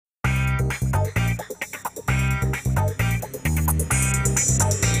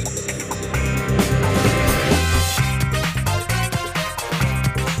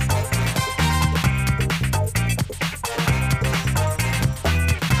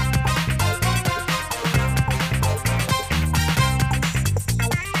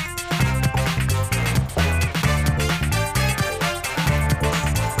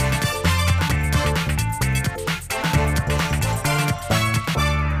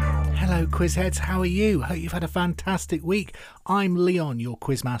Hello Quizheads, how are you? Hope you've had a fantastic week. I'm Leon, your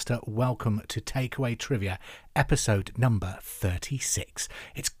Quizmaster. Welcome to Takeaway Trivia, episode number 36.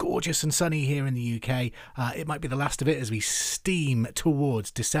 It's gorgeous and sunny here in the UK. It might be the last of it as we steam towards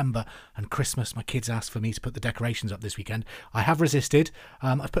December and Christmas. My kids asked for me to put the decorations up this weekend. I have resisted.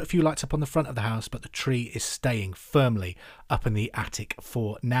 I've put a few lights up on the front of the house, but the tree is staying firmly up in the attic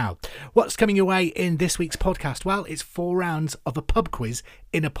for now. What's coming your way in this week's podcast? Well, it's 4 rounds of a pub quiz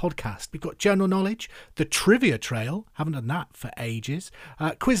in a podcast. We've got general knowledge, the trivia trail, haven't done that for ages,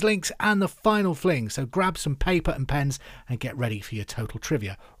 quiz links and the final fling. So grab some paper and pens and get ready for your total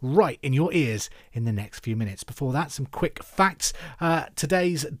trivia right in your ears in the next few minutes. Before that, some quick facts.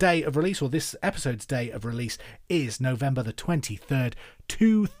 Today's day of release, or this episode's day of release, is November the 23rd,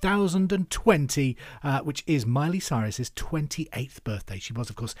 2020, which is Miley Cyrus's 28th birthday. She was,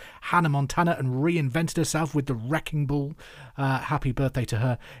 of course, Hannah Montana and reinvented herself with the Wrecking Ball. Happy birthday to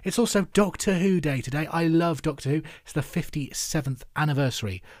her. It's also Doctor Who Day today. I love Doctor Who. It's the 57th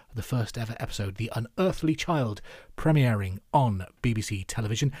anniversary of the first ever episode, The Unearthly Child, premiering on BBC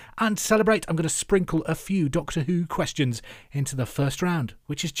television. And to celebrate, I'm going to sprinkle a few Doctor Who questions into the first round,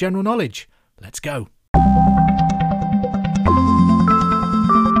 which is general knowledge. Let's go.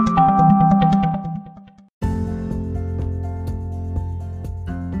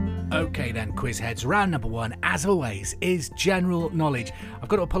 Okay then, Quizheads, round number 1, as always, is general knowledge. I've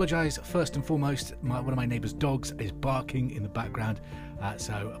got to apologise first and foremost. One of my neighbour's dogs is barking in the background,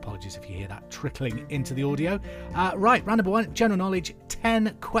 so apologies if you hear that trickling into the audio. Right, round number 1, general knowledge,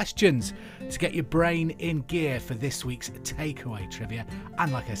 10 questions to get your brain in gear for this week's takeaway trivia.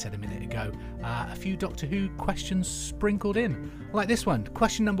 And like I said a minute ago, a few Doctor Who questions sprinkled in, like this one.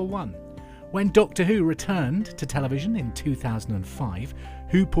 Question number 1. When Doctor Who returned to television in 2005,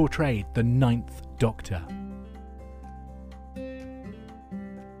 who portrayed the 9th Doctor?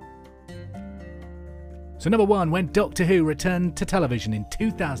 So number 1, when Doctor Who returned to television in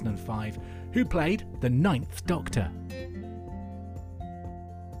 2005, who played the 9th Doctor?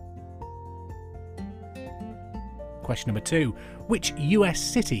 Question number 2, which US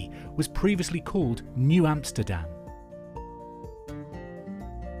city was previously called New Amsterdam?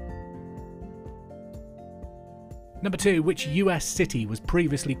 Number 2, which US city was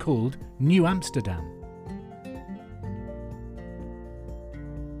previously called New Amsterdam?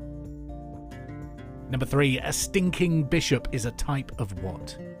 Number 3, a stinking bishop is a type of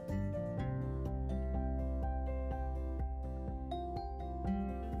what?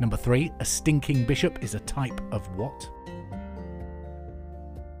 Number 3, a stinking bishop is a type of what?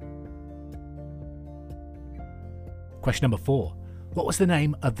 Question number 4, what was the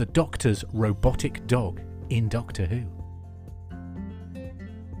name of the Doctor's robotic dog in Doctor Who?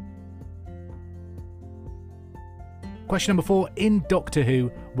 Question number 4, in Doctor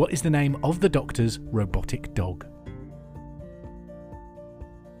Who, what is the name of the Doctor's robotic dog?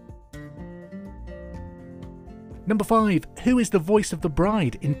 Number 5, who is the voice of the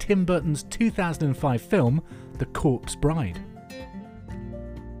bride in Tim Burton's 2005 film, The Corpse Bride?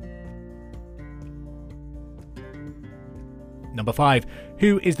 Number 5,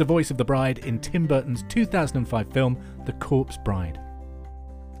 who is the voice of the bride in Tim Burton's 2005 film, The Corpse Bride?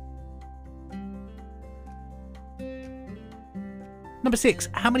 Number 6,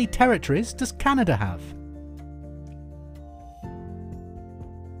 how many territories does Canada have?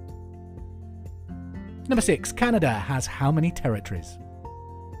 Number 6, Canada has how many territories?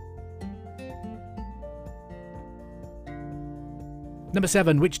 Number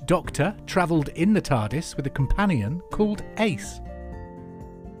 7, which Doctor travelled in the TARDIS with a companion called Ace?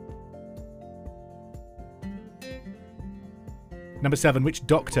 Number 7, which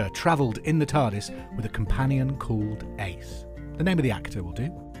Doctor travelled in the TARDIS with a companion called Ace? The name of the actor will do.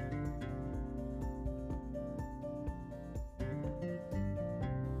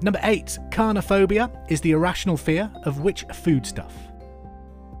 Number 8, carnophobia is the irrational fear of which foodstuff?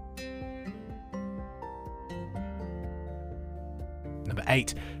 Number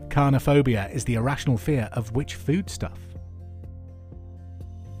 8, carnophobia is the irrational fear of which foodstuff?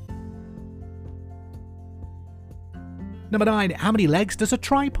 Number 9, how many legs does a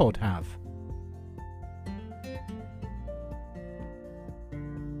tripod have?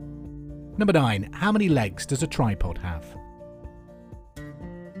 Number 9, how many legs does a tripod have?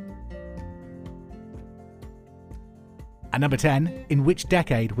 And number 10, in which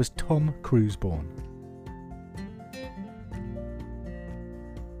decade was Tom Cruise born?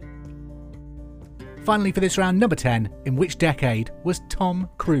 Finally for this round, number 10, in which decade was Tom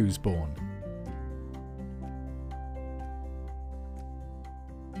Cruise born?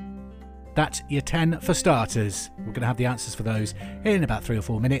 That's your 10 for starters. We're going to have the answers for those in about 3 or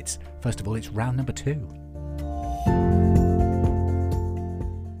 4 minutes. First of all, it's round number 2.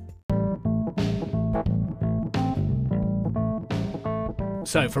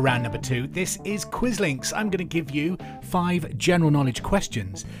 So for round number 2, this is Quizlinks. I'm going to give you 5 general knowledge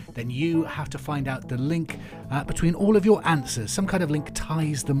questions. Then you have to find out the link between all of your answers. Some kind of link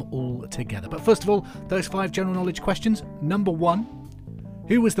ties them all together. But first of all, those 5 general knowledge questions. Number 1,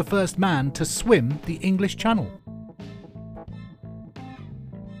 who was the first man to swim the English Channel?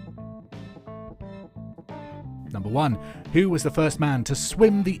 Number 1, who was the first man to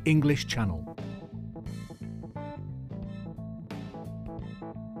swim the English Channel?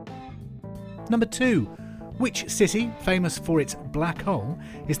 Number 2, which city, famous for its black hole,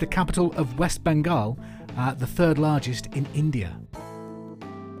 is the capital of West Bengal, the 3rd largest in India?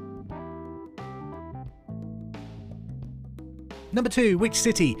 Number 2, which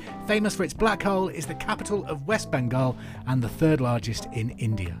city, famous for its black hole, is the capital of West Bengal and the 3rd largest in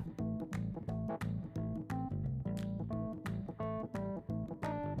India?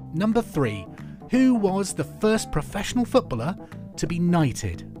 Number 3, who was the first professional footballer to be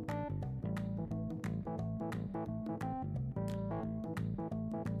knighted?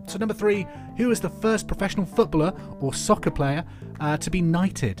 So number 3, who was the first professional footballer or soccer player to be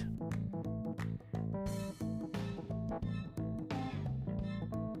knighted?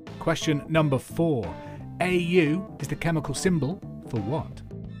 Question number 4. AU is the chemical symbol for what?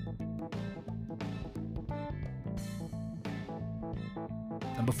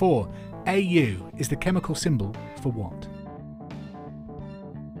 Number 4. AU is the chemical symbol for what?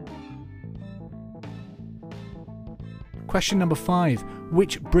 Question number 5.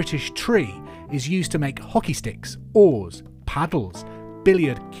 Which British tree is used to make hockey sticks, oars, paddles,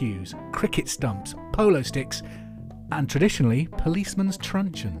 billiard cues, cricket stumps, polo sticks, and traditionally policemen's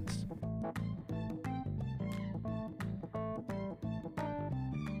truncheons?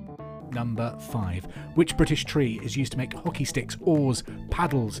 Number 5. Which British tree is used to make hockey sticks, oars,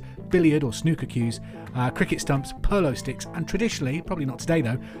 paddles, billiard or snooker cues, cricket stumps, polo sticks, and traditionally, probably not today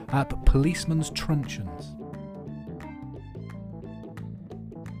though, but policemen's truncheons?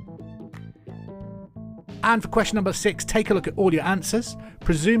 And for question number 6, take a look at all your answers.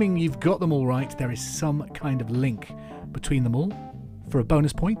 Presuming you've got them all right, there is some kind of link between them all. For a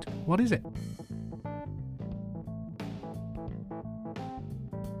bonus point, what is it?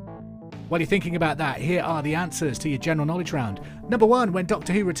 While you're thinking about that, here are the answers to your general knowledge round. Number 1, when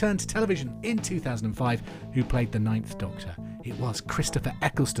Doctor Who returned to television in 2005, who played the 9th Doctor? It was Christopher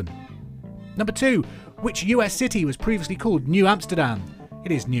Eccleston. Number 2, which US city was previously called New Amsterdam?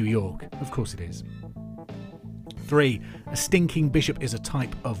 It is New York. Of course it is. 3, a stinking bishop is a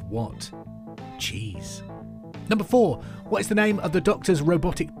type of what? Cheese. Number 4, what is the name of the Doctor's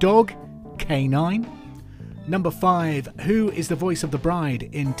robotic dog? K9. Number 5, who is the voice of the bride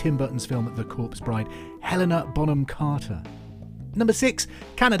in Tim Burton's film The Corpse Bride? Helena Bonham Carter. Number 6,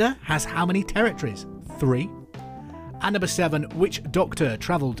 Canada has how many territories? 3. And number 7, which Doctor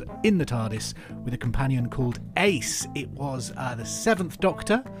travelled in the TARDIS with a companion called Ace? It was the 7th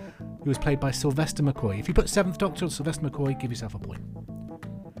Doctor, who was played by Sylvester McCoy. If you put 7th Doctor or Sylvester McCoy, give yourself a point.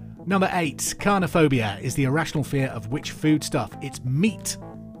 Number 8, carnophobia is the irrational fear of which foodstuff? It's meat.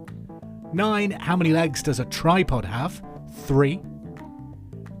 9, how many legs does a tripod have? 3.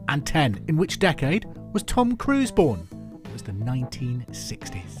 And 10, in which decade was Tom Cruise born? It was the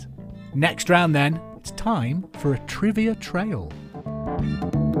 1960s. Next round then, it's time for a trivia trail.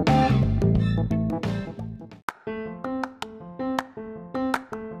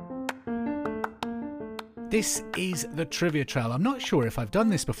 This is the Trivia Trail. I'm not sure if I've done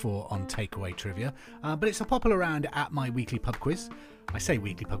this before on Takeaway Trivia, but it's a popular round at my weekly pub quiz. I say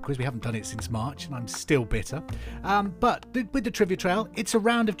weekly pub quiz, we haven't done it since March, and I'm still bitter. But with the Trivia Trail, it's a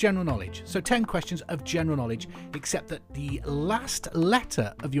round of general knowledge. So 10 questions of general knowledge, except that the last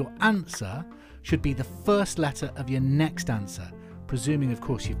letter of your answer should be the first letter of your next answer, presuming, of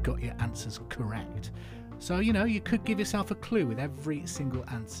course, you've got your answers correct. So, you know, you could give yourself a clue with every single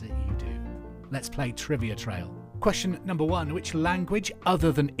answer you do. Let's play Trivia Trail. Question number 1. Which language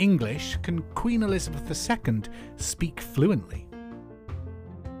other than English can Queen Elizabeth II speak fluently?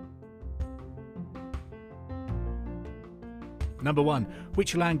 Number 1.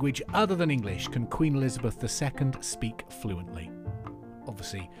 Which language other than English can Queen Elizabeth II speak fluently?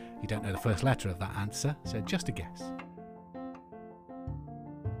 Obviously, you don't know the first letter of that answer, so just a guess.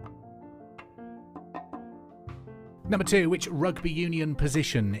 Number 2, which rugby union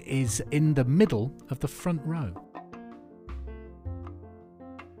position is in the middle of the front row?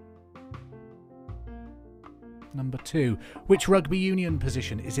 Number 2. Which rugby union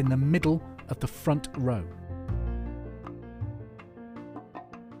position is in the middle of the front row?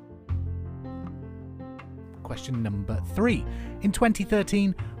 Question number 3. In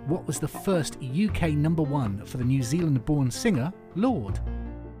 2013, what was the first UK number 1 for the New Zealand-born singer Lorde?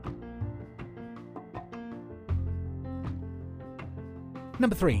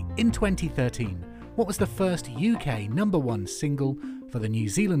 Number 3. In 2013, what was the first UK number 1 single for the New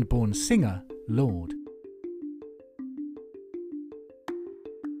Zealand-born singer Lorde?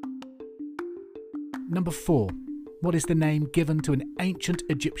 Number 4. What is the name given to an ancient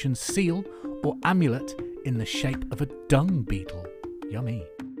Egyptian seal or amulet in the shape of a dung beetle? Yummy.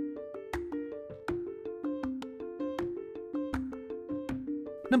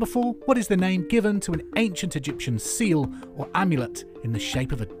 Number 4. What is the name given to an ancient Egyptian seal or amulet in the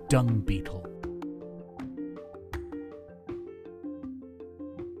shape of a dung beetle?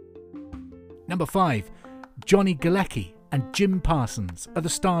 Number 5. Johnny Galecki and Jim Parsons are the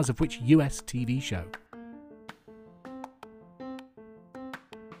stars of which US TV show?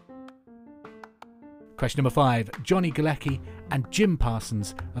 Question number 5. Johnny Galecki and Jim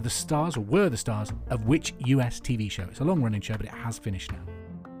Parsons are the stars, or were the stars, of which US TV show? It's a long-running show, but it has finished now.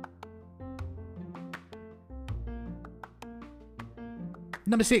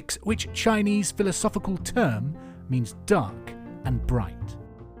 Number 6. Which Chinese philosophical term means dark and bright?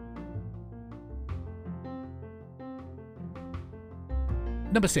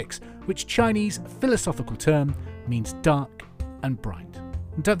 Number 6. Which Chinese philosophical term means dark and bright?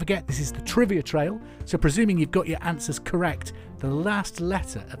 And don't forget, this is the trivia trail, so presuming you've got your answers correct, the last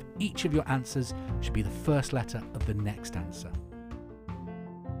letter of each of your answers should be the first letter of the next answer.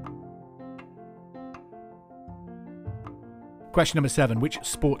 Question number 7. Which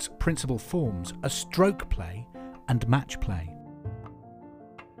sport's principal forms are stroke play and match play?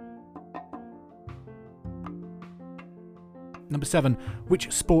 Number 7. Which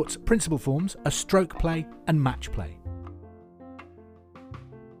sport's principal forms are stroke play and match play?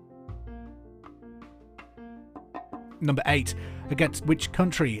 Number 8. Against which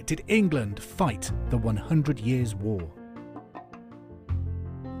country did England fight the 100 Years' War?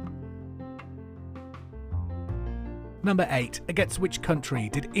 Number 8. Against which country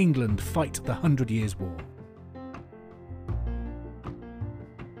did England fight the 100 Years' War?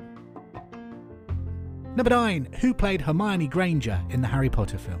 Number 9. Who played Hermione Granger in the Harry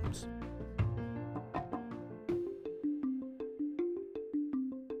Potter films?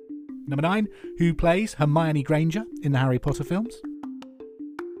 Number 9. Who plays Hermione Granger in the Harry Potter films?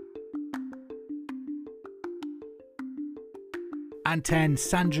 And 10.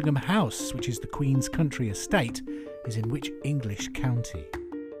 Sandringham House, which is the Queen's country estate, is in which English county?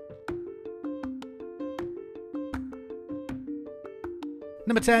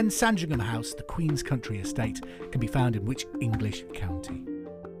 Number 10. Sandringham House, the Queen's country estate, can be found in which English county?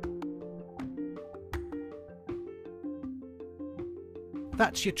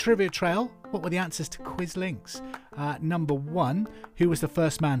 That's your trivia trail. What were the answers to quiz links? Number 1. Who was the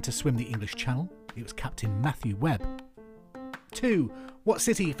first man to swim the English Channel? It was Captain Matthew Webb. 2. What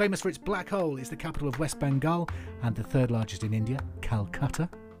city, famous for its black hole, is the capital of West Bengal and the third largest in India? Calcutta.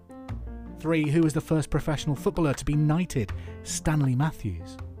 3. Who was the first professional footballer to be knighted? Stanley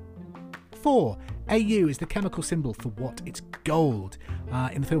Matthews. 4. AU is the chemical symbol for what? It's gold.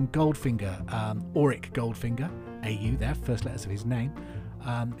 In the film Goldfinger, Auric Goldfinger, AU there, first letters of his name.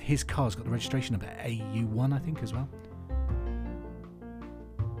 His car's got the registration number AU1, I think, as well.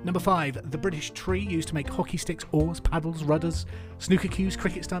 Number 5, the British tree used to make hockey sticks, oars, paddles, rudders, snooker cues,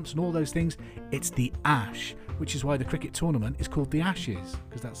 cricket stumps and all those things. It's the ash, which is why the cricket tournament is called the Ashes,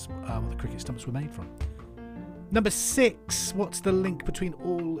 because that's what the cricket stumps were made from. Number 6, what's the link between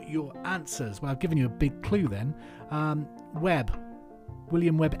all your answers? Well, I've given you a big clue then. Webb,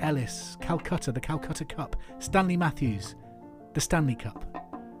 William Webb Ellis, Calcutta, the Calcutta Cup, Stanley Matthews, the Stanley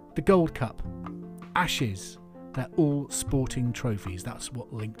Cup, the Gold Cup, Ashes. They're all sporting trophies. That's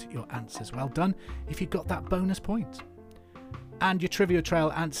what linked your answers. Well done if you got that bonus point. And your trivia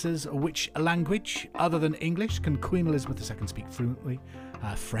trail answers: which language other than English can Queen Elizabeth II speak fluently?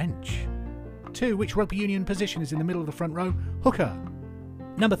 French. 2. Which rugby union position is in the middle of the front row? Hooker.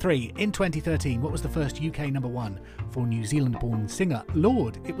 Number 3. In 2013, what was the first UK number 1 for New Zealand-born singer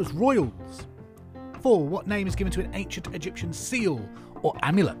Lorde? It was Royals. 4. What name is given to an ancient Egyptian seal or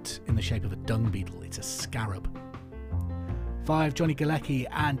amulet in the shape of a dung beetle? It's a scarab. 5. Johnny Galecki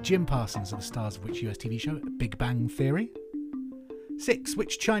and Jim Parsons are the stars of which US TV show? Big Bang Theory. 6.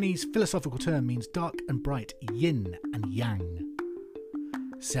 Which Chinese philosophical term means dark and bright? Yin and yang.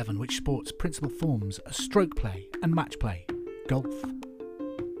 7. Which sport's principal forms are stroke play and match play? Golf.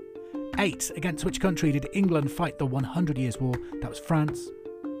 8. Against which country did England fight the 100 Years' War? That was France.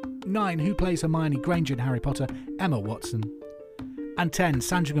 9. Who plays Hermione Granger in Harry Potter? Emma Watson. And 10.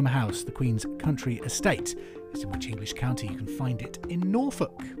 Sandringham House, the Queen's country estate, is in which English county? You can find it in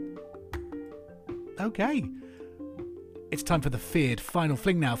Norfolk. Okay. It's time for the feared final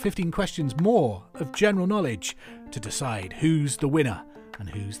fling now. 15 questions more of general knowledge to decide who's the winner and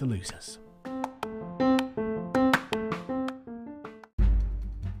who's the losers.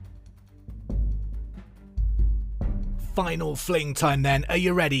 Final fling time then. Are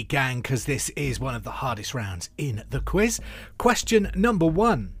you ready, gang? Because this is one of the hardest rounds in the quiz. Question number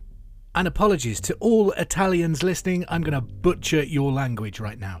 1. And apologies to all Italians listening. I'm going to butcher your language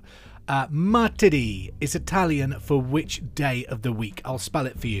right now. Martedì is Italian for which day of the week? I'll spell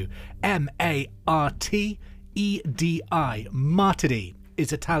it for you. Martedi. Martedì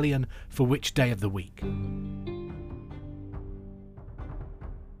is Italian for which day of the week?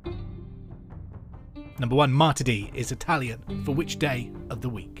 Number 1, martedì is Italian for which day of the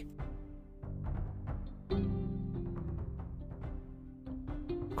week?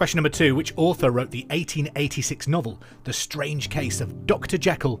 Question number 2, which author wrote the 1886 novel The Strange Case of Dr.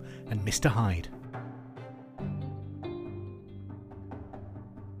 Jekyll and Mr. Hyde?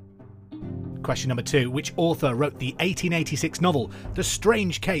 Question number 2, which author wrote the 1886 novel The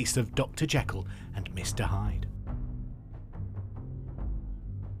Strange Case of Dr. Jekyll and Mr. Hyde?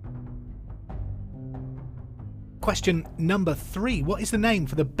 Question number 3. What is the name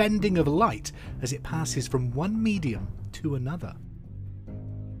for the bending of light as it passes from one medium to another?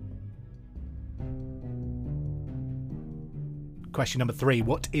 Question number 3.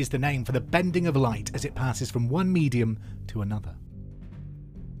 What is the name for the bending of light as it passes from one medium to another?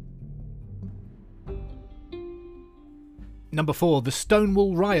 Number 4. The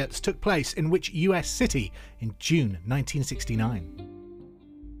Stonewall Riots took place in which US city in June 1969?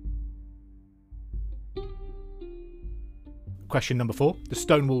 Question number 4. The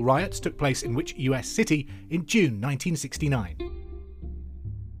Stonewall Riots took place in which US city in June 1969?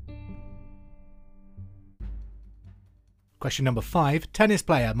 Question number 5. Tennis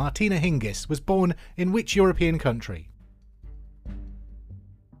player Martina Hingis was born in which European country?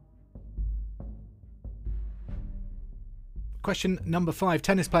 Question number 5.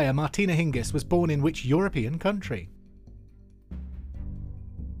 Tennis player Martina Hingis was born in which European country?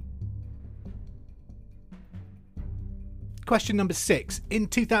 Question number 6. In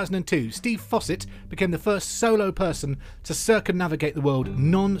 2002, Steve Fossett became the first solo person to circumnavigate the world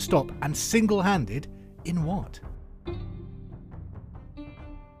non-stop and single-handed in what?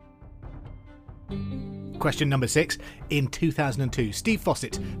 Question number 6. In 2002, Steve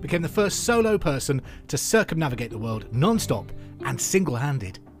Fossett became the first solo person to circumnavigate the world non-stop and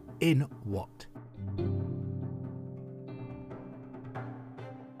single-handed in what?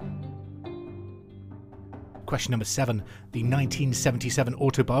 Question number 7. The 1977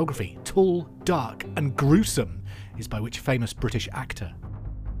 autobiography, Tall, Dark and Gruesome, is by which famous British actor?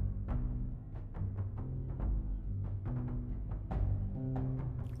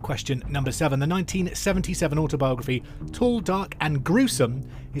 Question number 7. The 1977 autobiography, Tall, Dark and Gruesome,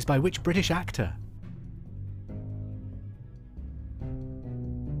 is by which British actor?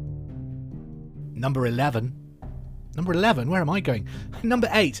 Number 11. Number 11, where am I going? Number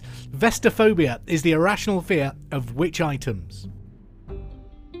 8. Vestophobia is the irrational fear of which items?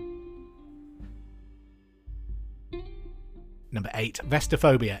 Number 8.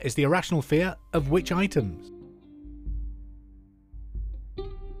 Vestophobia is the irrational fear of which items?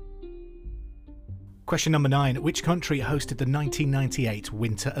 Question number 9. Which country hosted the 1998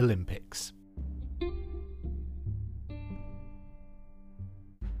 Winter Olympics?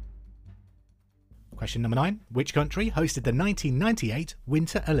 Question number 9. Which country hosted the 1998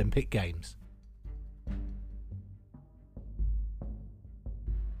 Winter Olympic Games?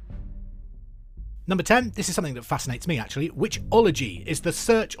 Number 10. This is something that fascinates me actually. Which ology is the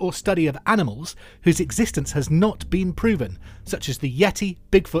search or study of animals whose existence has not been proven, such as the Yeti,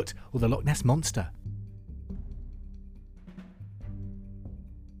 Bigfoot or the Loch Ness Monster?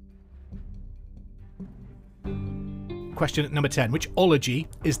 Question number 10. Which ology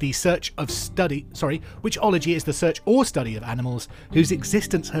is the search or study of animals whose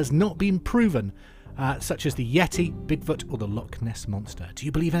existence has not been proven, such as the Yeti, Bigfoot or the Loch Ness Monster? Do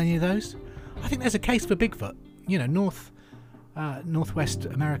you believe any of those? I think there's a case for Bigfoot. You know, Northwest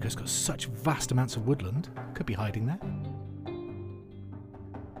America's got such vast amounts of woodland. Could be hiding there.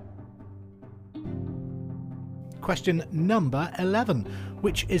 Question number 11.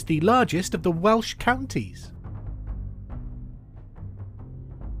 Which is the largest of the Welsh counties?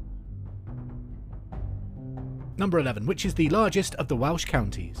 Number 11. Which is the largest of the Welsh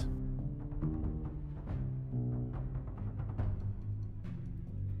counties?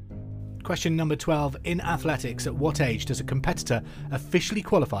 Question number 12. In athletics, at what age does a competitor officially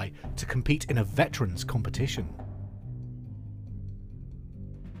qualify to compete in a veterans competition?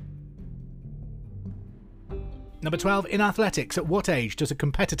 Number 12. In athletics, at what age does a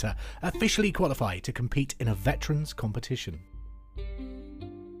competitor officially qualify to compete in a veterans competition?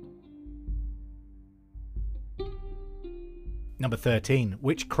 Number 13.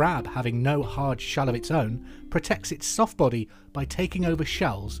 Which crab, having no hard shell of its own, protects its soft body by taking over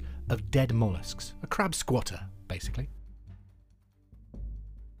shells of dead mollusks? A crab squatter, basically.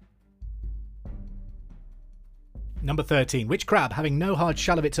 Number 13. Which crab, having no hard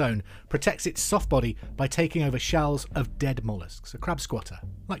shell of its own, protects its soft body by taking over shells of dead mollusks? A crab squatter,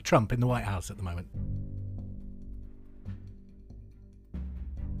 like Trump in the White House at the moment.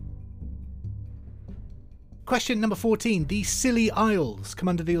 Question number 14. The Scilly Isles come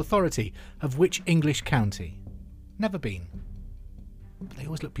under the authority of which English county? Never been. But they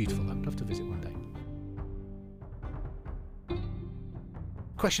always look beautiful. I'd love to visit one day.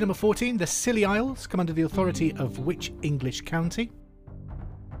 Question number 14. The Scilly Isles come under the authority of which English county?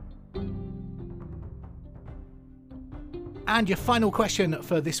 And your final question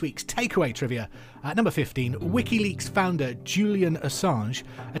for this week's takeaway trivia. At number 15, WikiLeaks founder Julian Assange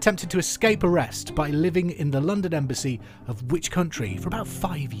attempted to escape arrest by living in the London embassy of which country for about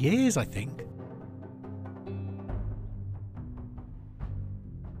 5 years, I think.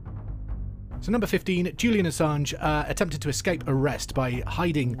 So number 15, Julian Assange attempted to escape arrest by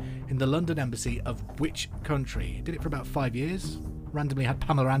hiding in the London embassy of which country? Did it for about 5 years. Randomly had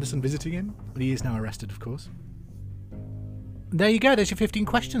Pamela Anderson visiting him, but he is now arrested, of course. There you go, there's your 15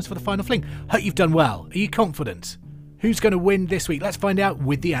 questions for the final fling. Hope you've done well. Are you confident? Who's going to win this week? Let's find out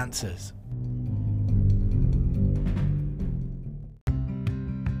with the answers.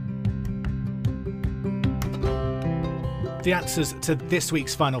 The answers to this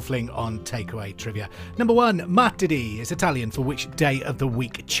week's final fling on Takeaway Trivia. Number 1, martedì is Italian for which day of the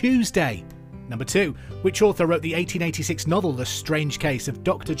week? Tuesday. Number 2, which author wrote the 1886 novel The Strange Case of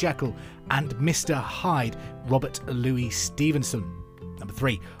Dr. Jekyll and Mr. Hyde? Robert Louis Stevenson. Number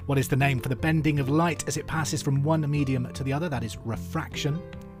 3, what is the name for the bending of light as it passes from one medium to the other? That is refraction.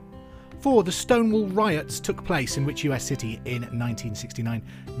 4, the Stonewall riots took place in which US city in 1969?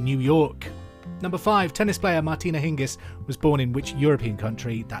 New York. Number 5, tennis player Martina Hingis was born in which European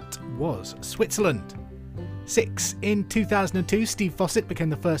country? That was Switzerland. 6, in 2002, Steve Fossett became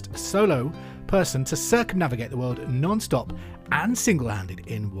the first solo person to circumnavigate the world non-stop and single-handed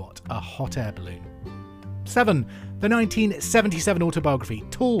in what? A hot air balloon. 7, the 1977 autobiography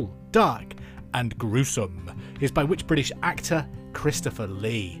Tall, Dark and Gruesome is by which British actor? Christopher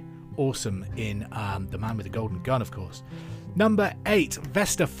Lee. Awesome in The Man with the Golden Gun, of course. Number 8,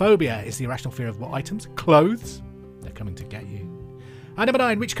 vestophobia is the irrational fear of what items? Clothes. They're coming to get you. And number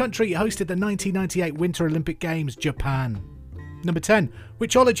 9, which country hosted the 1998 Winter Olympic Games? Japan. Number 10,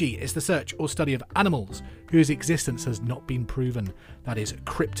 which ology is the search or study of animals whose existence has not been proven? That is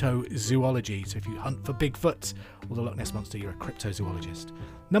cryptozoology. So if you hunt for Bigfoot or the Loch Ness Monster, you're a cryptozoologist.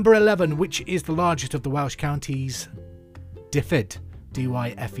 Number 11, which is the largest of the Welsh counties? Dyfed.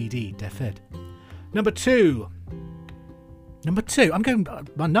 D-Y-F-E-D. Dyfed. Number 2,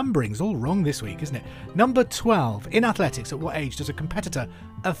 my numbering's all wrong this week, isn't it? Number 12, in athletics, at what age does a competitor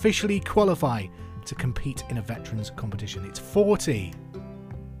officially qualify to compete in a veterans competition? It's 40.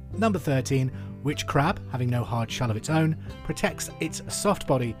 Number 13, which crab, having no hard shell of its own, protects its soft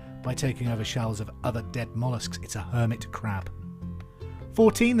body by taking over shells of other dead mollusks? It's a hermit crab.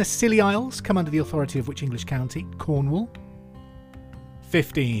 14, the Scilly Isles come under the authority of which English county? Cornwall.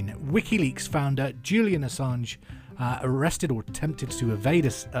 15, WikiLeaks founder Julian Assange arrested or attempted to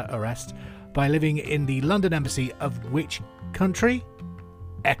evade arrest by living in the London embassy of which country?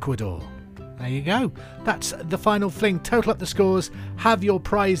 Ecuador. There you go. That's the final fling. Total up the scores. Have your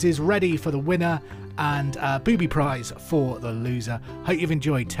prizes ready for the winner and booby prize for the loser. Hope you've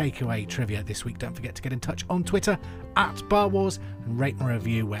enjoyed Takeaway Trivia this week. Don't forget to get in touch on Twitter at Bar Wars and rate and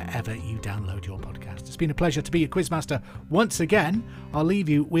review wherever you download your podcast. It's been a pleasure to be your quizmaster once again. I'll leave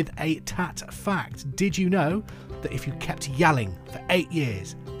you with a tat fact. Did you know that if you kept yelling for 8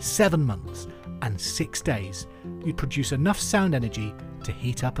 years, 7 months and 6 days, you'd produce enough sound energy to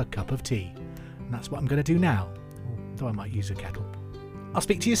heat up a cup of tea? And that's what I'm going to do now, although I might use a kettle. I'll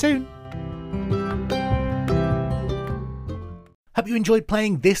speak to you soon. Hope you enjoyed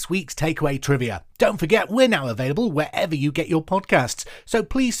playing this week's Takeaway Trivia. Don't forget, we're now available wherever you get your podcasts, so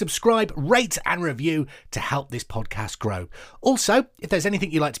please subscribe, rate and review to help this podcast grow. Also, if there's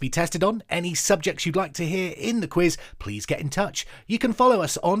anything you'd like to be tested on, any subjects you'd like to hear in the quiz, please get in touch. You can follow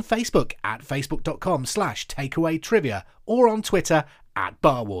us on Facebook at facebook.com/takeawaytrivia or on Twitter at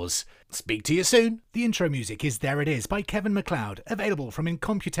BarWars. Speak to you soon. The intro music is There It Is by Kevin MacLeod, available from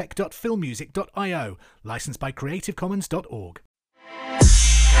incompetech.filmmusic.io, licensed by creativecommons.org.